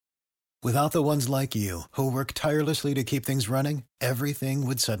Without the ones like you, who work tirelessly to keep things running, everything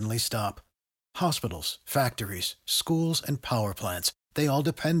would suddenly stop. Hospitals, factories, schools, and power plants, they all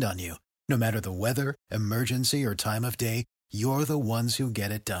depend on you. No matter the weather, emergency, or time of day, you're the ones who get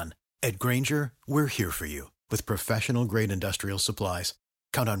it done. At Grainger, we're here for you with professional-grade industrial supplies.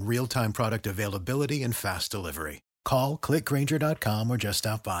 Count on real-time product availability and fast delivery. Call, click Grainger.com, or just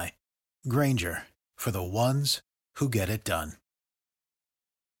stop by. Grainger, for the ones who get it done.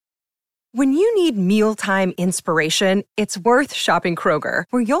 When you need mealtime inspiration, it's worth shopping Kroger,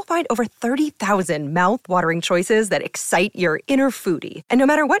 where you'll find over 30,000 mouth-watering choices that excite your inner foodie. And no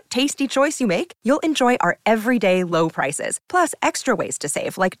matter what tasty choice you make, you'll enjoy our everyday low prices, plus extra ways to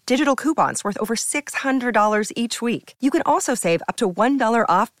save, like digital coupons worth over $600 each week. You can also save up to $1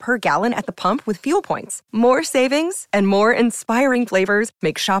 off per gallon at the pump with fuel points. More savings and more inspiring flavors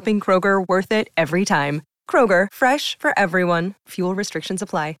make shopping Kroger worth it every time. Kroger, fresh for everyone. Fuel restrictions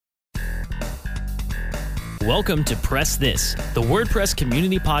apply. Welcome to Press This, the WordPress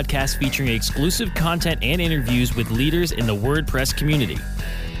community podcast featuring exclusive content and interviews with leaders in the WordPress community,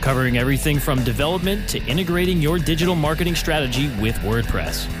 covering everything from development to integrating your digital marketing strategy with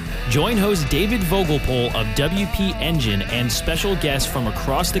WordPress. Join host David Vogelpohl of WP Engine and special guests from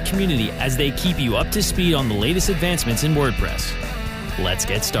across the community as they keep you up to speed on the latest advancements in WordPress. Let's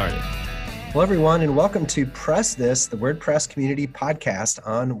get started. Hello, everyone, and welcome to Press This, the WordPress community podcast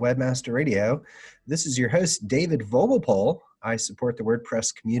on Webmaster Radio. This is your host, David Vogelpohl. I support the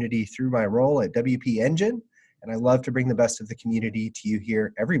WordPress community through my role at WP Engine, and I love to bring the best of the community to you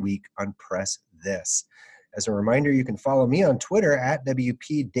here every week on Press This. As a reminder, you can follow me on Twitter at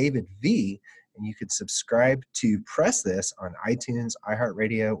WPDavidV, and you can subscribe to Press This on iTunes,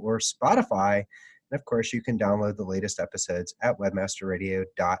 iHeartRadio, or Spotify. And of course, you can download the latest episodes at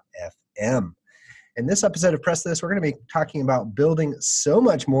webmasterradio.fm. In this episode of Press This, we're going to be talking about building so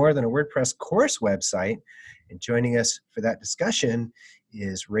much more than a WordPress course website. And joining us for that discussion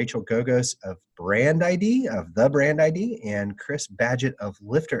is Rachel Gogos of Brand ID, of The Brand ID, and Chris Badgett of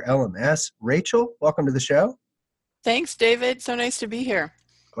Lifter LMS. Rachel, welcome to the show. Thanks, David. So nice to be here.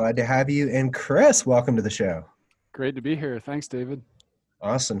 Glad to have you. And Chris, welcome to the show. Great to be here. Thanks, David.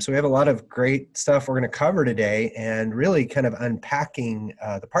 Awesome. So we have a lot of great stuff we're going to cover today, and really kind of unpacking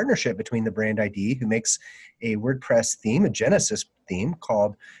the partnership between the Brand ID, who makes a WordPress theme, a Genesis theme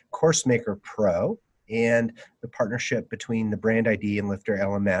called CourseMaker Pro, and the partnership between the Brand ID and Lifter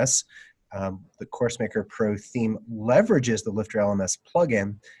LMS. The CourseMaker Pro theme leverages the Lifter LMS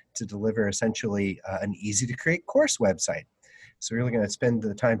plugin to deliver essentially an easy-to-create course website. So we're really going to spend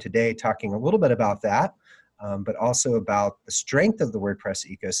the time today talking a little bit about that. But also about the strength of the WordPress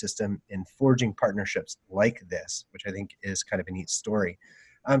ecosystem in forging partnerships like this, which I think is kind of a neat story.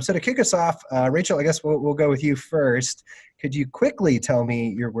 So to kick us off, Rachel, I guess we'll go with you first. Could you quickly tell me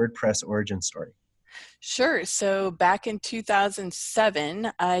your WordPress origin story? Sure. So back in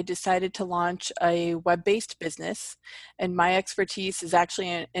 2007, I decided to launch a web-based business, and my expertise is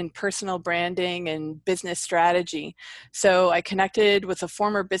actually in personal branding and business strategy. So I connected with a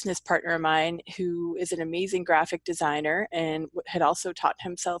former business partner of mine who is an amazing graphic designer and had also taught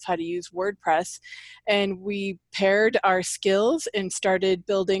himself how to use WordPress. And we paired our skills and started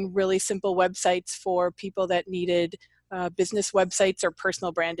building really simple websites for people that needed business websites or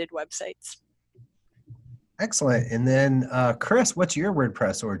personal branded websites. Excellent. And then, Chris, what's your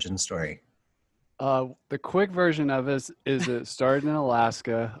WordPress origin story? The quick version of it is it started in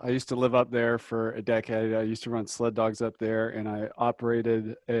Alaska. I used to live up there for a decade. I used to run sled dogs up there, and I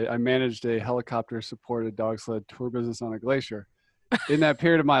managed a helicopter-supported dog sled tour business on a glacier. In that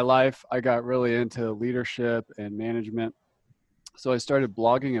period of my life, I got really into leadership and management. So I started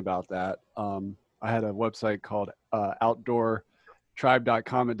blogging about that. I had a website called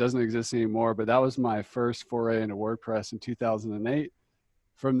outdoortribe.com. It doesn't exist anymore, but that was my first foray into WordPress in 2008.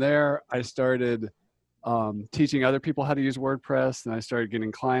 From there, I started teaching other people how to use WordPress. Then I started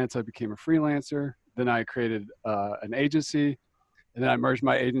getting clients. I became a freelancer. Then I created an agency. And then I merged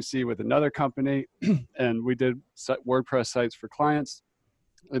my agency with another company, and we did WordPress sites for clients.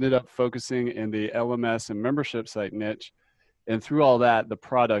 Ended up focusing in the LMS and membership site niche. And through all that, the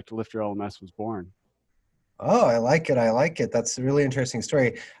product Lifter LMS was born. Oh, I like it. I like it. That's a really interesting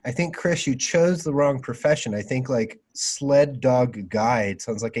story. I think, Chris, you chose the wrong profession. I think like sled dog guide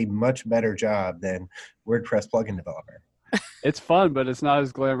sounds like a much better job than WordPress plugin developer. It's fun, but it's not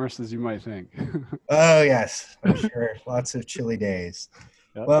as glamorous as you might think. Oh, yes, I'm sure. Lots of chilly days.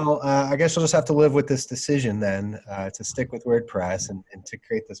 Yep. Well, I guess you'll just have to live with this decision then to stick with WordPress and to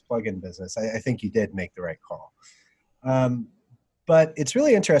create this plugin business. I think you did make the right call. But it's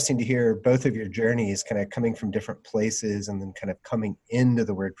really interesting to hear both of your journeys kind of coming from different places and then kind of coming into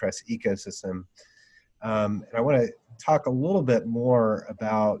the WordPress ecosystem. And I want to talk a little bit more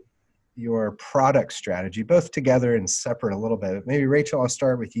about your product strategy, both together and separate a little bit. Maybe Rachel, I'll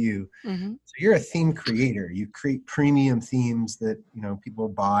start with you. Mm-hmm. So you're a theme creator. You create premium themes that people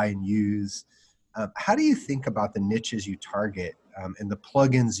buy and use. How do you think about the niches you target and the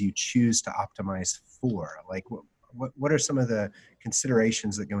plugins you choose to optimize for? Like, what are some of the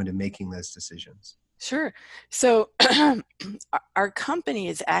considerations that go into making those decisions? Sure. So our company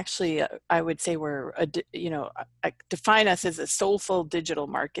is actually, I would say I define us as a soulful digital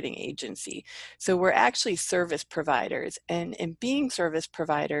marketing agency. So we're actually service providers, and in being service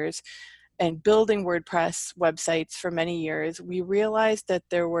providers and building WordPress websites for many years, we realized that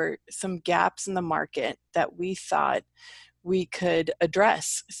there were some gaps in the market that we thought we could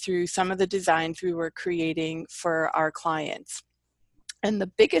address through some of the designs we were creating for our clients. And the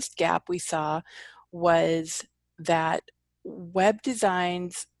biggest gap we saw was that web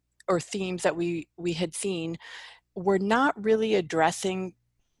designs or themes that we had seen were not really addressing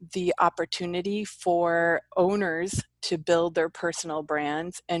the opportunity for owners to build their personal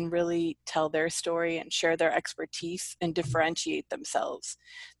brands and really tell their story and share their expertise and differentiate themselves.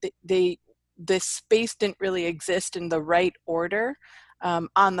 This space didn't really exist in the right order on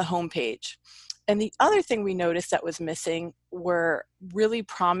the homepage. And the other thing we noticed that was missing were really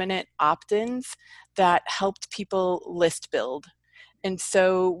prominent opt-ins that helped people list build. And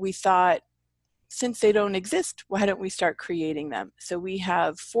so we thought, since they don't exist, why don't we start creating them? So we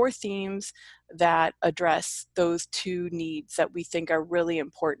have 4 themes that address those 2 needs that we think are really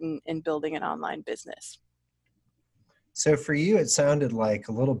important in building an online business. So for you, it sounded like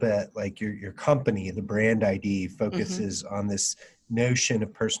a little bit like your company, the Brand ID, focuses on this notion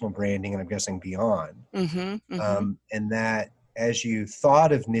of personal branding, and I'm guessing beyond. And that as you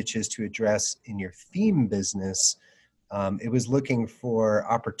thought of niches to address in your theme business, it was looking for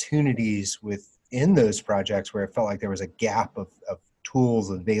opportunities within those projects where it felt like there was a gap of tools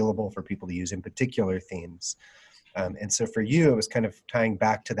available for people to use in particular themes. And so for you, it was kind of tying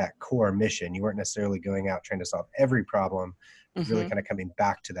back to that core mission. You weren't necessarily going out trying to solve every problem, but really kind of coming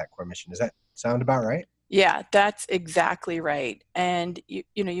back to that core mission. Does that sound about right? Yeah, that's exactly right. And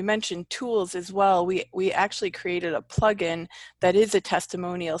you mentioned tools as well. We actually created a plugin that is a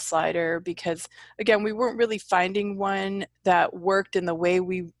testimonial slider because, again, we weren't really finding one that worked in the way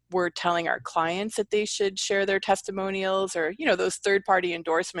we were telling our clients that they should share their testimonials, or those third-party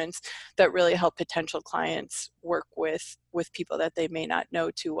endorsements that really help potential clients work with people that they may not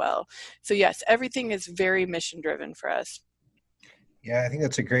know too well. So yes, everything is very mission-driven for us. Yeah, I think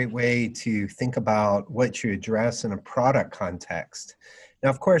that's a great way to think about what you address in a product context.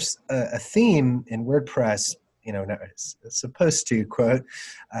 Now, of course, a theme in WordPress, is supposed to, quote,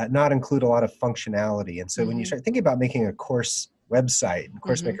 not include a lot of functionality. And so when you start thinking about making a course website, and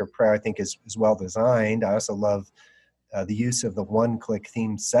CourseMaker Pro, I think, is well designed. I also love the use of the one-click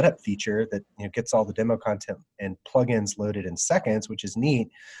theme setup feature that gets all the demo content and plugins loaded in seconds, which is neat.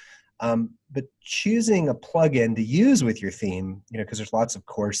 But choosing a plugin to use with your theme, because there's lots of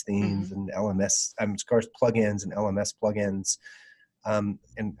course themes and LMS, course plugins and LMS plugins.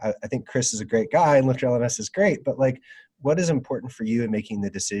 And I think Chris is a great guy and Lifter LMS is great, but what is important for you in making the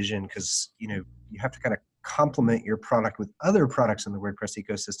decision? Because, you have to kind of complement your product with other products in the WordPress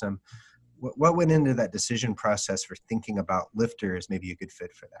ecosystem. What went into that decision process for thinking about Lifter as maybe a good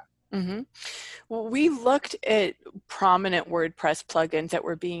fit for that? Well, we looked at prominent WordPress plugins that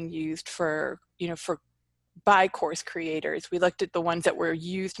were being used by course creators. We looked at the ones that were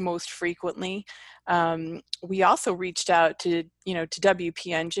used most frequently. We also reached out to WP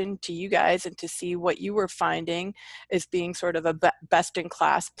Engine, to you guys, and to see what you were finding as being sort of a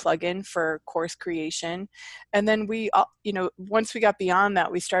best-in-class plugin for course creation. And then once we got beyond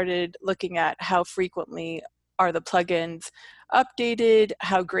that, we started looking at how frequently are the plugins updated,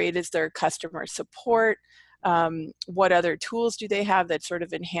 how great is their customer support, what other tools do they have that sort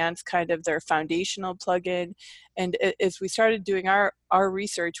of enhance kind of their foundational plugin. And as we started doing our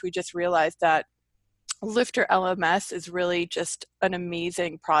research, we just realized that Lifter LMS is really just an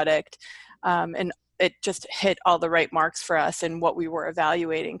amazing product, and it just hit all the right marks for us and what we were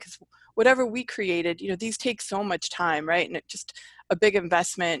evaluating, because whatever we created, these take so much time, right? And it's just a big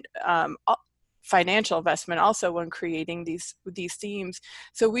investment, financial investment also when creating these themes.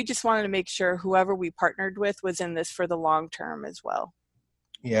 So we just wanted to make sure whoever we partnered with was in this for the long term as well.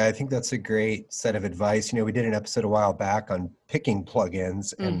 Yeah, I think that's a great set of advice. We did an episode a while back on picking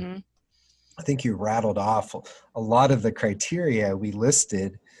plugins, and I think you rattled off a lot of the criteria we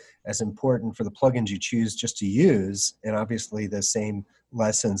listed. as important for the plugins you choose just to use. And obviously the same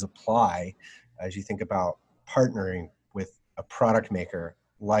lessons apply as you think about partnering with a product maker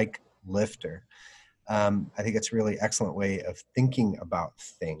like Lifter. I think it's a really excellent way of thinking about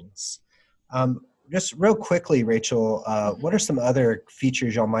things. Just real quickly, Rachel, what are some other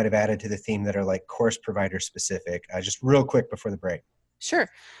features y'all might have added to the theme that are like course provider specific? Just real quick before the break. Sure.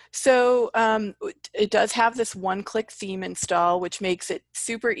 So it does have this one-click theme install, which makes it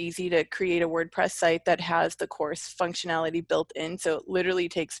super easy to create a WordPress site that has the course functionality built in. So it literally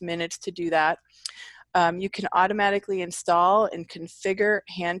takes minutes to do that. You can automatically install and configure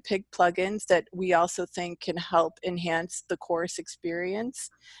hand-picked plugins that we also think can help enhance the course experience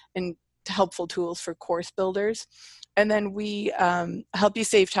and helpful tools for course builders. And then we help you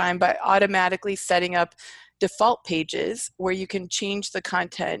save time by automatically setting up default pages where you can change the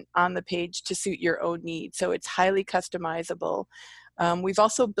content on the page to suit your own needs. So it's highly customizable. We've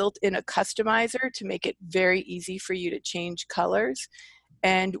also built in a customizer to make it very easy for you to change colors.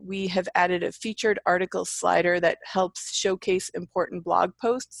 And we have added a featured article slider that helps showcase important blog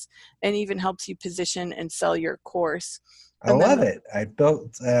posts and even helps you position and sell your course. I love it. I've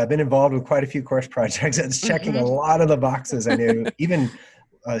been involved with quite a few course projects. It's checking a lot of the boxes. I knew even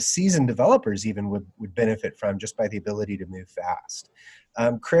seasoned developers even would benefit from just by the ability to move fast.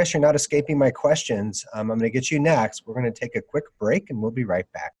 Chris, you're not escaping my questions. I'm going to get you next. We're going to take a quick break and we'll be right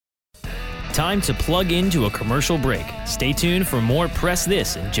back. Time to plug into a commercial break. Stay tuned for more Press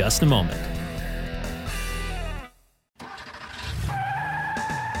This in just a moment.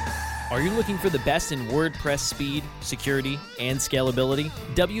 Are you looking for the best in WordPress speed, security, and scalability?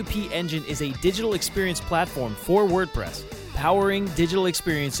 WP Engine is a digital experience platform for WordPress, powering digital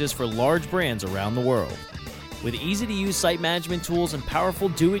experiences for large brands around the world. With easy-to-use site management tools and powerful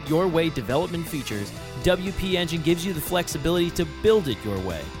do-it-your-way development features, WP Engine gives you the flexibility to build it your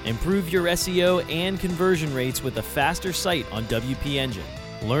way. Improve your SEO and conversion rates with a faster site on WP Engine.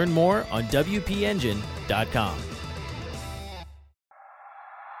 Learn more on WPEngine.com.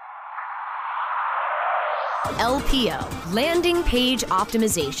 LPO, Landing Page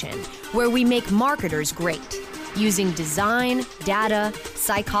Optimization, where we make marketers great, using design, data,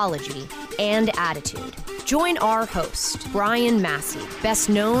 psychology, and attitude. Join our host, Brian Massey, best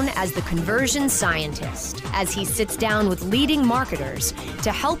known as the Conversion Scientist, as he sits down with leading marketers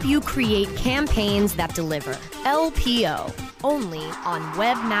to help you create campaigns that deliver. LPO, only on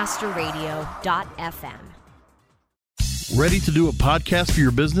webmasterradio.fm. Ready to do a podcast for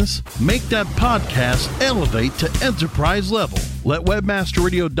your business? Make that podcast elevate to enterprise level. Let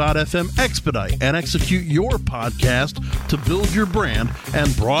webmasterradio.fm expedite and execute your podcast to build your brand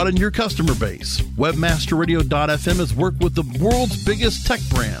and broaden your customer base. Webmasterradio.fm has worked with the world's biggest tech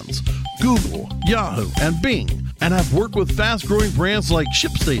brands, Google, Yahoo, and Bing, and have worked with fast-growing brands like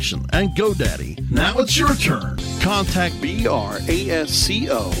ShipStation and GoDaddy. Now it's your turn. Contact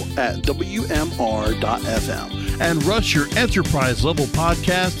BRASCO at WMR.fm and rush your enterprise-level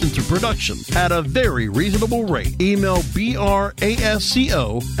podcast into production at a very reasonable rate. Email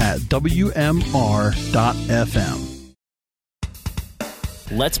BRASCO at WMR.fm.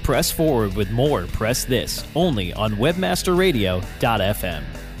 Let's press forward with more Press This, only on webmasterradio.fm.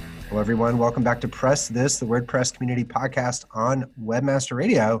 Hello, everyone. Welcome back to Press This, the WordPress community podcast on Webmaster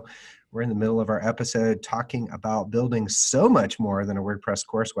Radio. We're in the middle of our episode talking about building so much more than a WordPress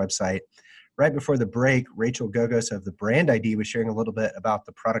course website. Right before the break, Rachel Gogos of the Brand ID was sharing a little bit about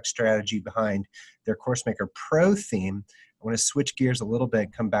the product strategy behind their CourseMaker Pro theme. I want to switch gears a little bit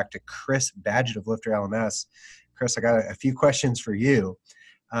and come back to Chris Badgett of Lifter LMS. Chris, I got a few questions for you.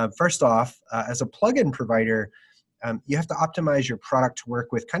 First off, as a plugin provider, you have to optimize your product to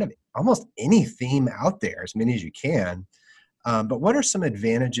work with kind of almost any theme out there, as many as you can. But what are some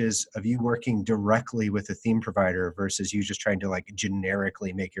advantages of you working directly with a theme provider versus you just trying to like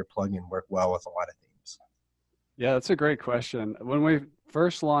generically make your plugin work well with a lot of themes? Yeah, that's a great question. When we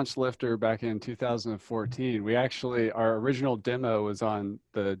first launched Lifter back in 2014, our original demo was on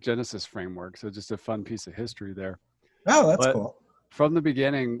the Genesis framework. So just a fun piece of history there. Oh, that's cool. From the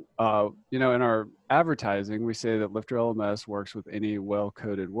beginning, in our advertising, we say that Lifter LMS works with any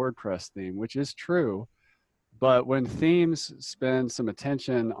well-coded WordPress theme, which is true. But when themes spend some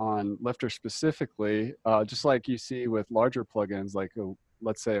attention on Lifter specifically, just like you see with larger plugins, like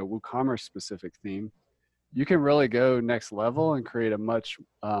let's say a WooCommerce specific theme, you can really go next level and create a much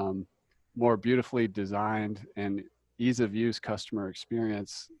more beautifully designed and ease of use customer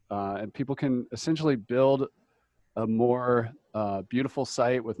experience. And people can essentially build a more beautiful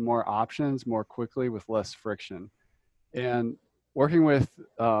site with more options more quickly with less friction. And working with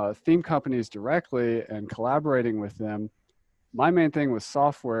theme companies directly and collaborating with them my main thing with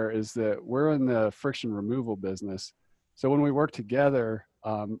software is that we're in the friction removal business. So when we work together,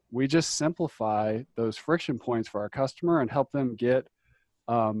 we just simplify those friction points for our customer and help them get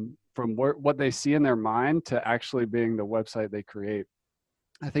from what they see in their mind to actually being the website they create.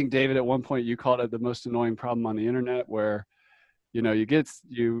 I think, David, at one point you called it the most annoying problem on the internet, where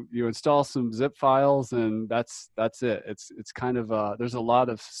you install some zip files and that's it. It's kind of there's a lot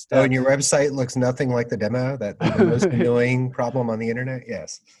of stuff. Oh, and your website looks nothing like the demo, the most annoying problem on the internet.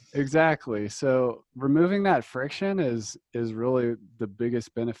 Yes, exactly. So removing that friction is really the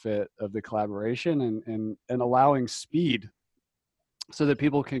biggest benefit of the collaboration, and allowing speed so that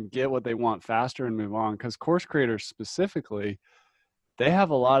people can get what they want faster and move on. Because course creators specifically,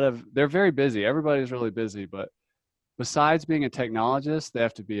 they're very busy. Everybody's really busy, but besides being a technologist, they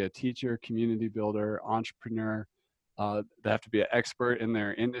have to be a teacher, community builder, entrepreneur. They have to be an expert in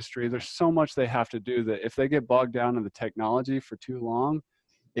their industry. There's so much they have to do that if they get bogged down in the technology for too long,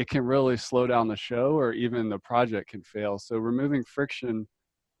 it can really slow down the show, or even the project can fail. So removing friction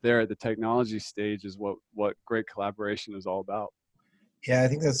there at the technology stage is what great collaboration is all about. Yeah, I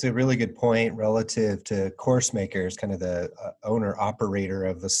think that's a really good point relative to course makers, kind of the owner operator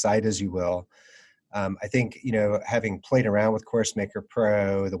of the site, as you will. I think, having played around with CourseMaker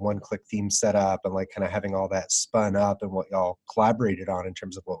Pro, the one-click theme setup, and like kind of having all that spun up and what y'all collaborated on in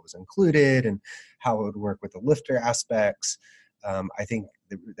terms of what was included and how it would work with the lifter aspects. I think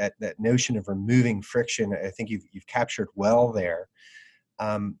that notion of removing friction, I think you've captured well there.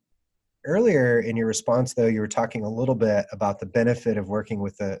 Earlier in your response, though, you were talking a little bit about the benefit of working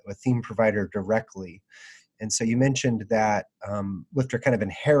with a theme provider directly. And so you mentioned that Lifter kind of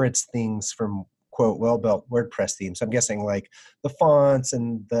inherits things from, quote, well-built WordPress themes. So I'm guessing like the fonts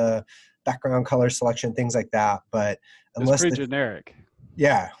and the background color selection, things like that. But unless it's pretty generic.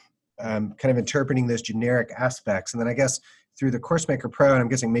 Yeah, kind of interpreting those generic aspects. And then I guess through the CourseMaker Pro, and I'm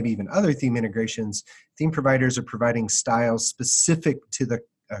guessing maybe even other theme integrations, theme providers are providing styles specific to the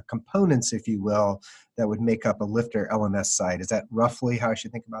components, if you will, that would make up a Lifter LMS site. Is that roughly how I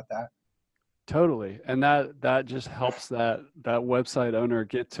should think about that? Totally. And that just helps that website owner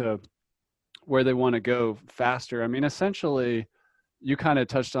get to where they want to go faster. I mean, essentially, you kind of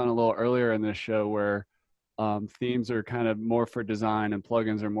touched on a little earlier in this show where themes are kind of more for design and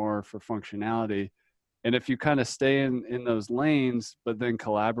plugins are more for functionality. And if you kind of stay in those lanes, but then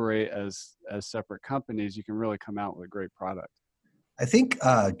collaborate as separate companies, you can really come out with a great product. I think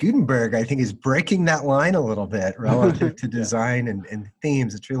Gutenberg, is breaking that line a little bit relative to design and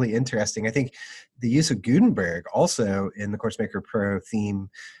themes. It's really interesting. I think the use of Gutenberg also in the CourseMaker Pro theme,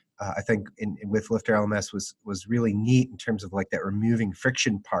 I think with Lifter LMS was really neat in terms of like that removing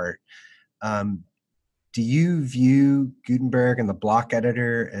friction part. Do you view Gutenberg and the block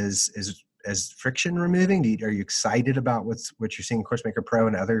editor as friction removing? Are you excited about what you're seeing in CourseMaker Pro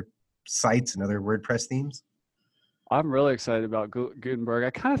and other sites and other WordPress themes? I'm really excited about Gutenberg. I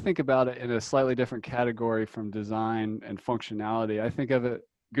kind of think about it in a slightly different category from design and functionality. I think of it,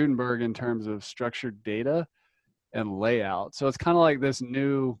 Gutenberg, in terms of structured data and layout. So it's kind of like this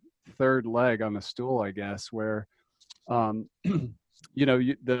new third leg on the stool, I guess, where,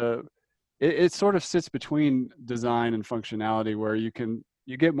 it sort of sits between design and functionality, where you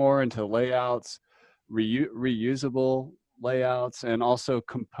get more into layouts, reusable layouts, and also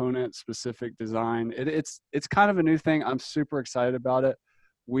component specific design. It's kind of a new thing. I'm super excited about it.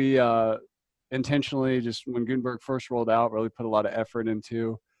 We intentionally, just when Gutenberg first rolled out, really put a lot of effort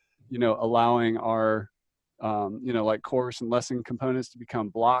into, allowing our, like course and lesson components to become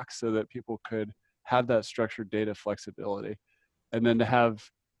blocks so that people could have that structured data flexibility. And then to have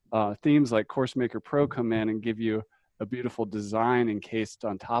themes like CourseMaker Pro come in and give you a beautiful design encased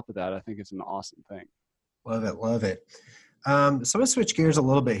on top of that, I think it's an awesome thing. Love it. Love it. So I'm going to switch gears a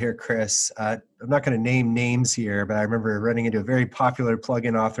little bit here, Chris. I'm not going to name names here, but I remember running into a very popular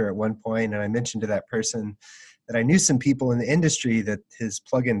plugin author at one point, and I mentioned to that person that I knew some people in the industry that his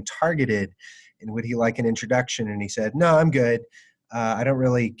plugin targeted, and would he like an introduction? And he said, no, I'm good. I don't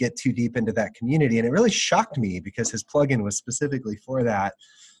really get too deep into that community. And it really shocked me because his plugin was specifically for that.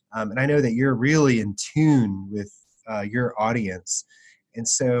 And I know that you're really in tune with your audience. And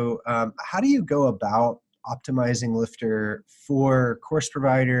so how do you go about optimizing Lifter for course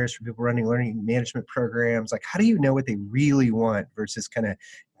providers, for people running learning management programs? Like, how do you know what they really want versus kind of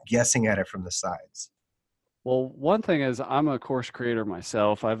guessing at it from the sides? Well, one thing is I'm a course creator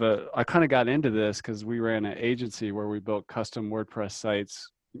myself. I kind of got into this because we ran an agency where we built custom WordPress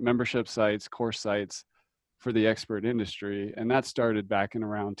sites, membership sites, course sites for the expert industry. And that started back in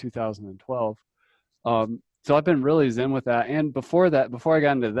around 2012. So I've been really zen with that. And before I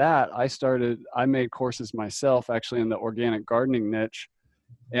got into that, I made courses myself actually in the organic gardening niche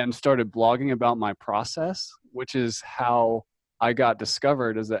and started blogging about my process, which is how I got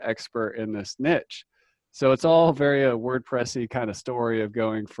discovered as an expert in this niche. So it's all very a WordPressy kind of story of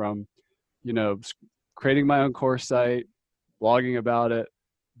going from, creating my own course site, blogging about it,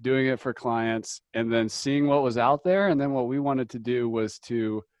 doing it for clients, and then seeing what was out there. And then what we wanted to do was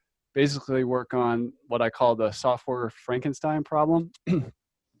to basically work on what I call the software Frankenstein problem,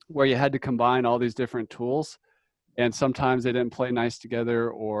 where you had to combine all these different tools. And sometimes they didn't play nice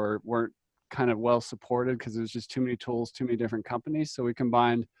together or weren't kind of well supported because there's just too many tools, too many different companies. So we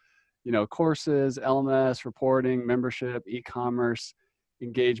combined, courses, LMS, reporting, membership, e-commerce,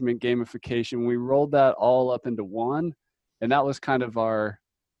 engagement, gamification. We rolled that all up into one. And that was kind of our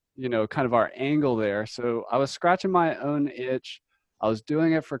angle there. So I was scratching my own itch. I was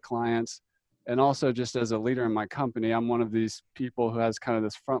doing it for clients, and also just as a leader in my company, I'm one of these people who has kind of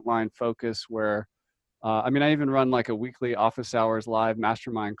this frontline focus where, I even run like a weekly office hours live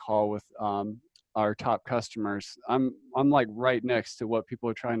mastermind call with our top customers. I'm like right next to what people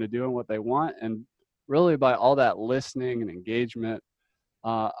are trying to do and what they want. And really by all that listening and engagement,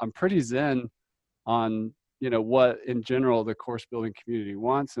 I'm pretty zen on, what in general the course building community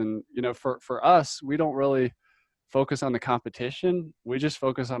wants. And, for us, we don't really focus on the competition. We just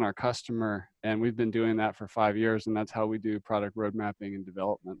focus on our customer. And we've been doing that for 5 years. And that's how we do product road mapping and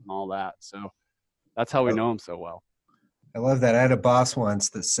development and all that. So that's how we know them so well. I love that. I had a boss once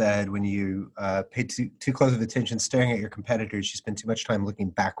that said, when you pay too close of attention staring at your competitors, you spend too much time looking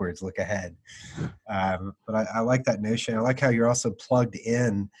backwards, look ahead. But I like that notion. I like how you're also plugged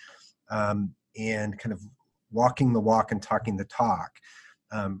in and kind of walking the walk and talking the talk.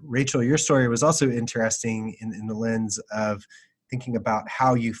 Rachel, your story was also interesting in the lens of thinking about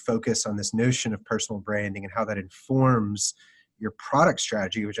how you focus on this notion of personal branding and how that informs your product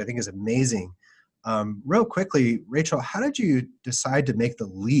strategy, which I think is amazing. Real quickly, Rachel, how did you decide to make the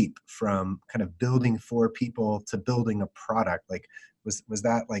leap from kind of building for people to building a product? Like, was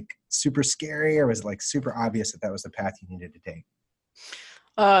that like super scary, or was it like super obvious that was the path you needed to take?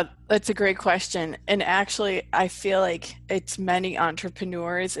 That's a great question. And actually, I feel like it's many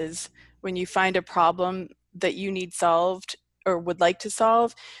entrepreneurs is when you find a problem that you need solved or would like to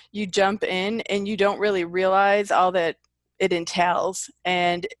solve, you jump in and you don't really realize all that it entails.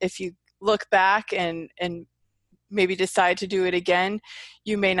 And if you look back and maybe decide to do it again,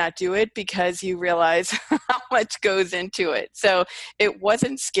 you may not do it because you realize how much goes into it. So it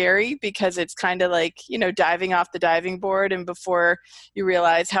wasn't scary because it's kind of like, diving off the diving board, and before you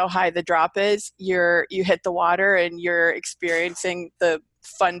realize how high the drop is, you hit the water and you're experiencing the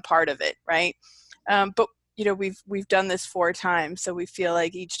fun part of it, right? But we've done this 4 times, so we feel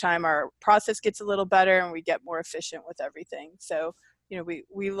like each time our process gets a little better and we get more efficient with everything. So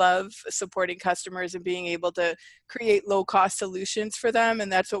we love supporting customers and being able to create low-cost solutions for them, and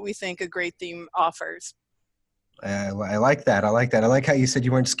that's what we think a great theme offers. I like that. I like how you said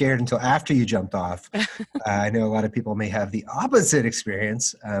you weren't scared until after you jumped off. I know a lot of people may have the opposite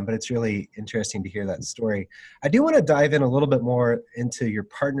experience, but it's really interesting to hear that story. I do want to dive in a little bit more into your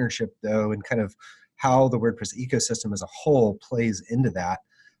partnership, though, and kind of how the WordPress ecosystem as a whole plays into that.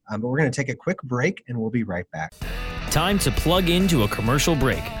 But we're going to take a quick break, and we'll be right back. Time to plug into a commercial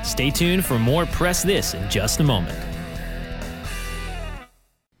break. Stay tuned for more Press This in just a moment.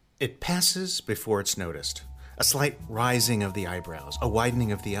 It passes before it's noticed. A slight rising of the eyebrows, a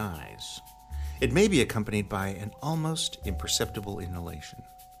widening of the eyes. It may be accompanied by an almost imperceptible inhalation.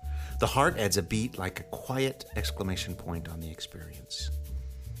 The heart adds a beat like a quiet exclamation point on the experience.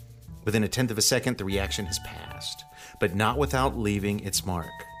 Within 1/10 of a second, the reaction has passed, but not without leaving its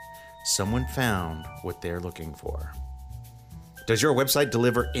mark. Someone found what they're looking for. Does your website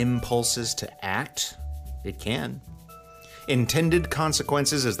deliver impulses to act? It can. Intended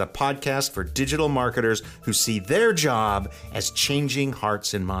Consequences is the podcast for digital marketers who see their job as changing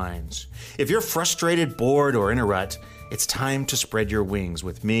hearts and minds. If you're frustrated, bored, or in a rut, it's time to spread your wings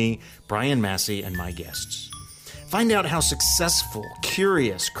with me, Brian Massey, and my guests. Find out how successful,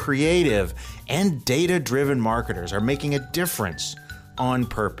 curious, creative, and data-driven marketers are making a difference on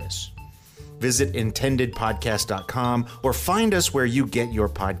purpose. Visit intendedpodcast.com or find us where you get your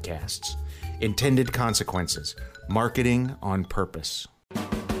podcasts. Intended Consequences, marketing on purpose.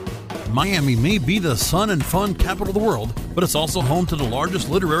 Miami may be the sun and fun capital of the world, but it's also home to the largest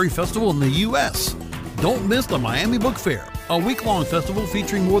literary festival in the U.S. Don't miss the Miami Book Fair, a week-long festival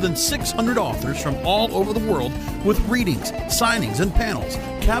featuring more than 600 authors from all over the world with readings, signings, and panels,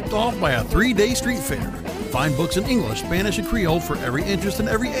 capped off by a 3-day street fair. Find books in English, Spanish, and Creole for every interest and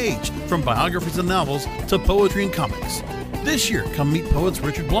every age, from biographies and novels to poetry and comics. This year, come meet poets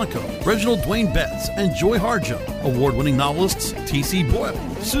Richard Blanco, Reginald Dwayne Betts, and Joy Harjo, award-winning novelists T.C. Boyle,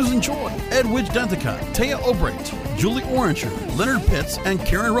 Susan Joy, Edwidge Danticat, Taya Obrecht, Julie Oranger, Leonard Pitts, and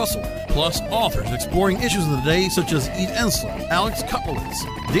Karen Russell, plus authors exploring issues of the day such as Eve Ensler, Alex Kutlowitz,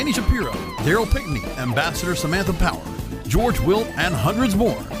 Danny Shapiro, Daryl Pinkney, Ambassador Samantha Power, George Wilt, and hundreds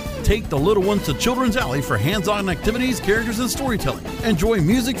more. Take the little ones to Children's Alley for hands-on activities, characters, and storytelling. Enjoy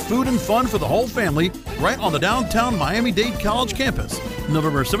music, food, and fun for the whole family right on the downtown Miami-Dade College campus,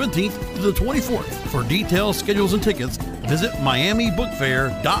 November 17th to the 24th. For details, schedules, and tickets, visit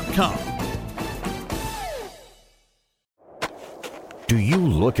miamibookfair.com. Do you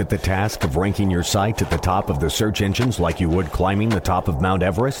look at the task of ranking your site at the top of the search engines like you would climbing the top of Mount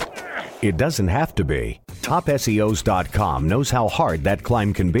Everest? It doesn't have to be. TopSEOs.com knows how hard that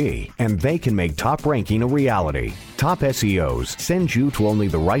climb can be, and they can make top ranking a reality. Top SEOs sends you to only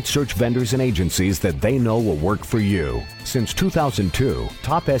the right search vendors and agencies that they know will work for you. Since 2002,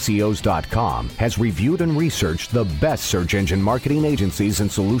 TopSEOs.com has reviewed and researched the best search engine marketing agencies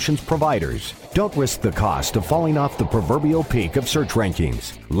and solutions providers. Don't risk the cost of falling off the proverbial peak of search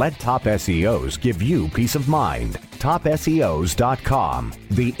rankings. Let Top SEOs give you peace of mind. TopSEOs.com,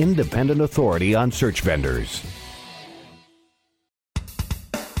 the independent authority on search vendors.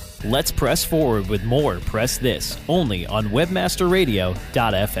 Let's press forward with more Press This, only on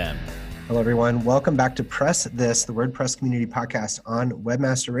webmasterradio.fm. Hello, everyone. Welcome back to Press This, the WordPress community podcast on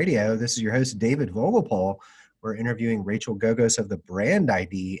Webmaster Radio. This is your host, David Vogelpohl. We're interviewing Rachel Gogos of the Brand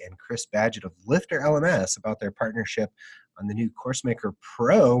ID and Chris Badgett of Lifter LMS about their partnership on the new CourseMaker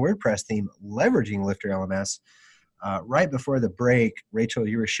Pro WordPress theme, leveraging Lifter LMS. Right before the break, Rachel,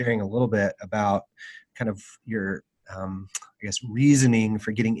 you were sharing a little bit about kind of your reasoning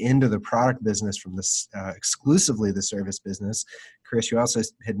for getting into the product business from this exclusively the service business. Chris, you also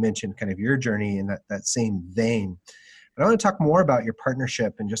had mentioned kind of your journey in that same vein. But I want to talk more about your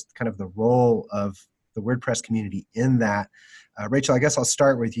partnership and just kind of the role of the WordPress community in that. Rachel, I guess I'll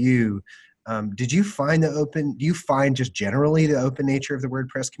start with you. Do you find just generally the open nature of the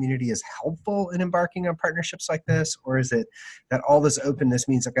WordPress community is helpful in embarking on partnerships like this? Or is it that all this openness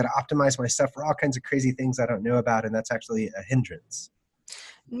means I've got to optimize my stuff for all kinds of crazy things I don't know about, and that's actually a hindrance?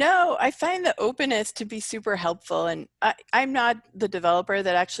 No, I find the openness to be super helpful. And I'm not the developer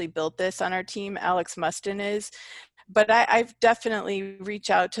that actually built this on our team. Alex Mustin is. But I've definitely reached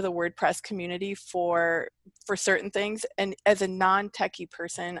out to the WordPress community for certain things. And as a non-techie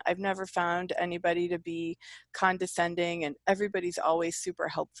person, I've never found anybody to be condescending, and everybody's always super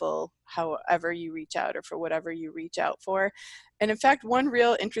helpful however you reach out or for whatever you reach out for. And in fact, one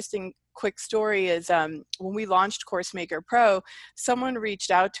real interesting quick story is when we launched CourseMaker Pro, someone reached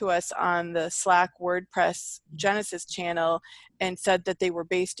out to us on the Slack WordPress Genesis channel and said that they were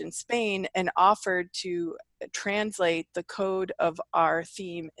based in Spain and offered to translate the code of our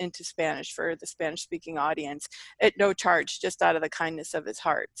theme into Spanish for the Spanish-speaking audience at no charge, just out of the kindness of his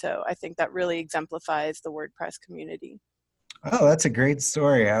heart. So I think that really exemplifies the WordPress community. Oh, that's a great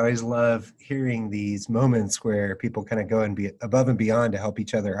story. I always love hearing these moments where people kind of go and be above and beyond to help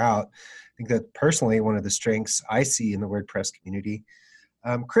each other out. I think that personally one of the strengths I see in the WordPress community.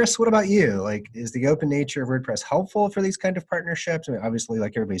 Chris, what about you? Like, is the open nature of WordPress helpful for these kind of partnerships? I mean, obviously,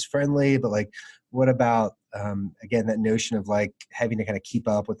 like, everybody's friendly, but like, what about, again, that notion of like having to kind of keep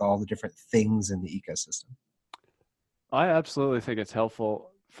up with all the different things in the ecosystem? I absolutely think it's helpful.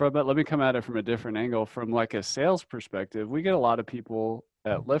 Let me come at it from a different angle. From like a sales perspective, we get a lot of people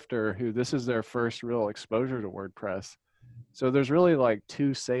at Lifter who this is their first real exposure to WordPress. So there's really like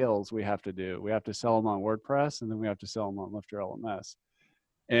two sales we have to do. We have to sell them on WordPress, and then we have to sell them on Lifter LMS.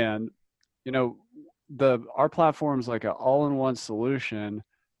 And, you know, our platform's like an all-in-one solution,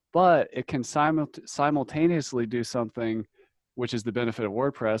 but it can simultaneously do something which is the benefit of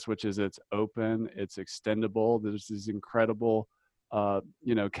WordPress, which is it's open, it's extendable. There's this incredible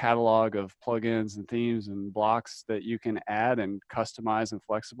catalog of plugins and themes and blocks that you can add and customize and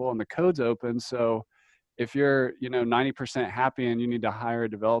flexible, and the code's open. So if you're 90% happy and you need to hire a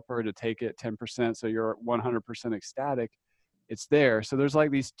developer to take it 10% so you're 100% ecstatic, it's there. So there's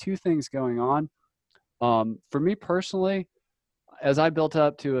like these two things going on. For me personally, as I built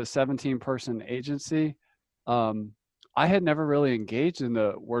up to a 17-person agency, I had never really engaged in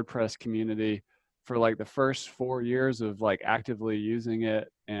the WordPress community for like the first 4 years of like actively using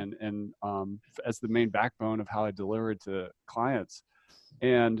it and as the main backbone of how I delivered to clients.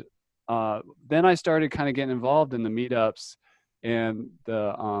 And then I started kind of getting involved in the meetups and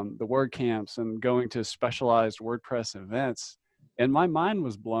the WordCamps and going to specialized WordPress events. And my mind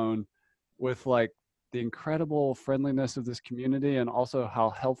was blown with like the incredible friendliness of this community and also how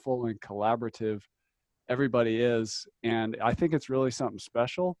helpful and collaborative everybody is. And I think it's really something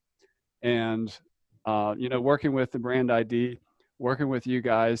special. And, working with the Brand ID, working with you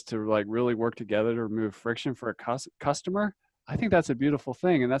guys to like really work together to remove friction for a customer, I think that's a beautiful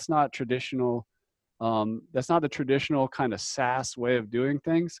thing. And that's not traditional. That's not the traditional kind of SaaS way of doing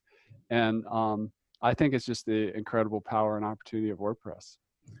things. And I think it's just the incredible power and opportunity of WordPress.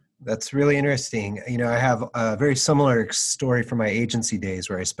 That's really interesting. I have a very similar story from my agency days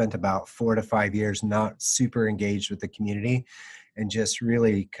where I spent about 4 to 5 years not super engaged with the community and just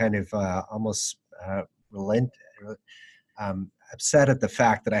really kind of almost upset at the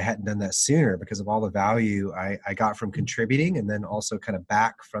fact that I hadn't done that sooner because of all the value I got from contributing and then also kind of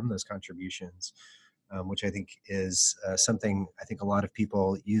back from those contributions, which I think is something I think a lot of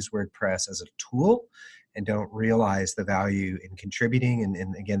people use WordPress as a tool and don't realize the value in contributing.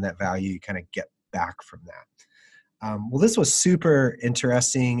 And again, that value you kind of get back from that. Well, this was super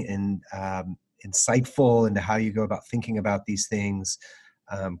interesting and insightful into how you go about thinking about these things.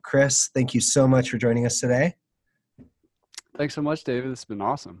 Chris, thank you so much for joining us today. Thanks so much, David. It's been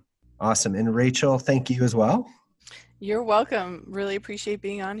awesome. Awesome. And Rachel, thank you as well. You're welcome. Really appreciate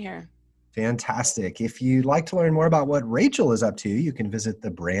being on here. Fantastic. If you'd like to learn more about what Rachel is up to, you can visit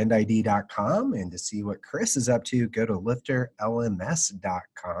thebrandid.com. And to see what Chris is up to, go to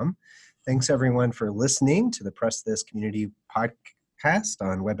lifterlms.com. Thanks, everyone, for listening to the Press This Community podcast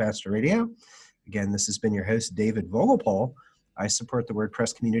on Webmaster Radio. Again, this has been your host, David Vogelpohl. I support the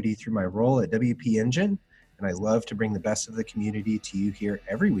WordPress community through my role at WP Engine, and I love to bring the best of the community to you here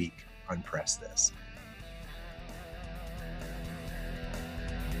every week on Press This.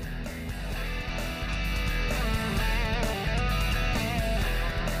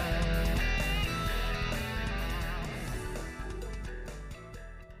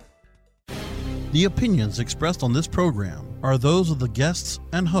 The opinions expressed on this program are those of the guests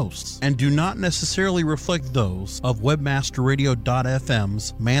and hosts and do not necessarily reflect those of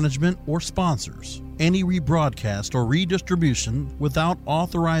WebmasterRadio.fm's management or sponsors. Any rebroadcast or redistribution without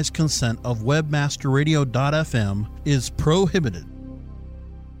authorized consent of WebmasterRadio.fm is prohibited.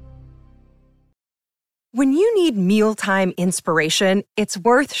 When you need mealtime inspiration, it's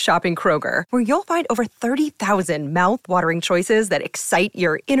worth shopping Kroger, where you'll find over 30,000 mouth-watering choices that excite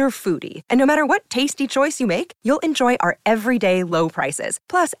your inner foodie. And no matter what tasty choice you make, you'll enjoy our everyday low prices,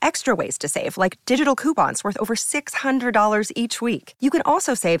 plus extra ways to save, like digital coupons worth over $600 each week. You can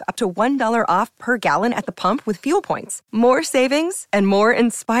also save up to $1 off per gallon at the pump with fuel points. More savings and more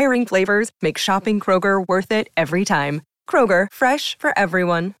inspiring flavors make shopping Kroger worth it every time. Kroger, fresh for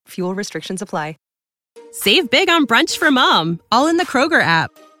everyone. Fuel restrictions apply. Save big on brunch for mom, all in the Kroger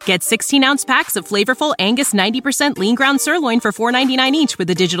app. Get 16-ounce packs of flavorful Angus 90% lean ground sirloin for $4.99 each with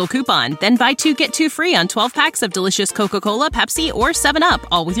a digital coupon. Then buy 2, get 2 free on 12 packs of delicious Coca-Cola, Pepsi, or 7-Up,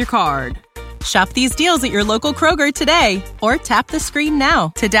 all with your card. Shop these deals at your local Kroger today, or tap the screen now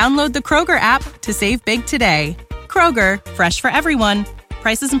to download the Kroger app to save big today. Kroger, fresh for everyone.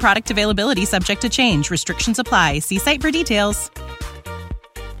 Prices and product availability subject to change. Restrictions apply. See site for details.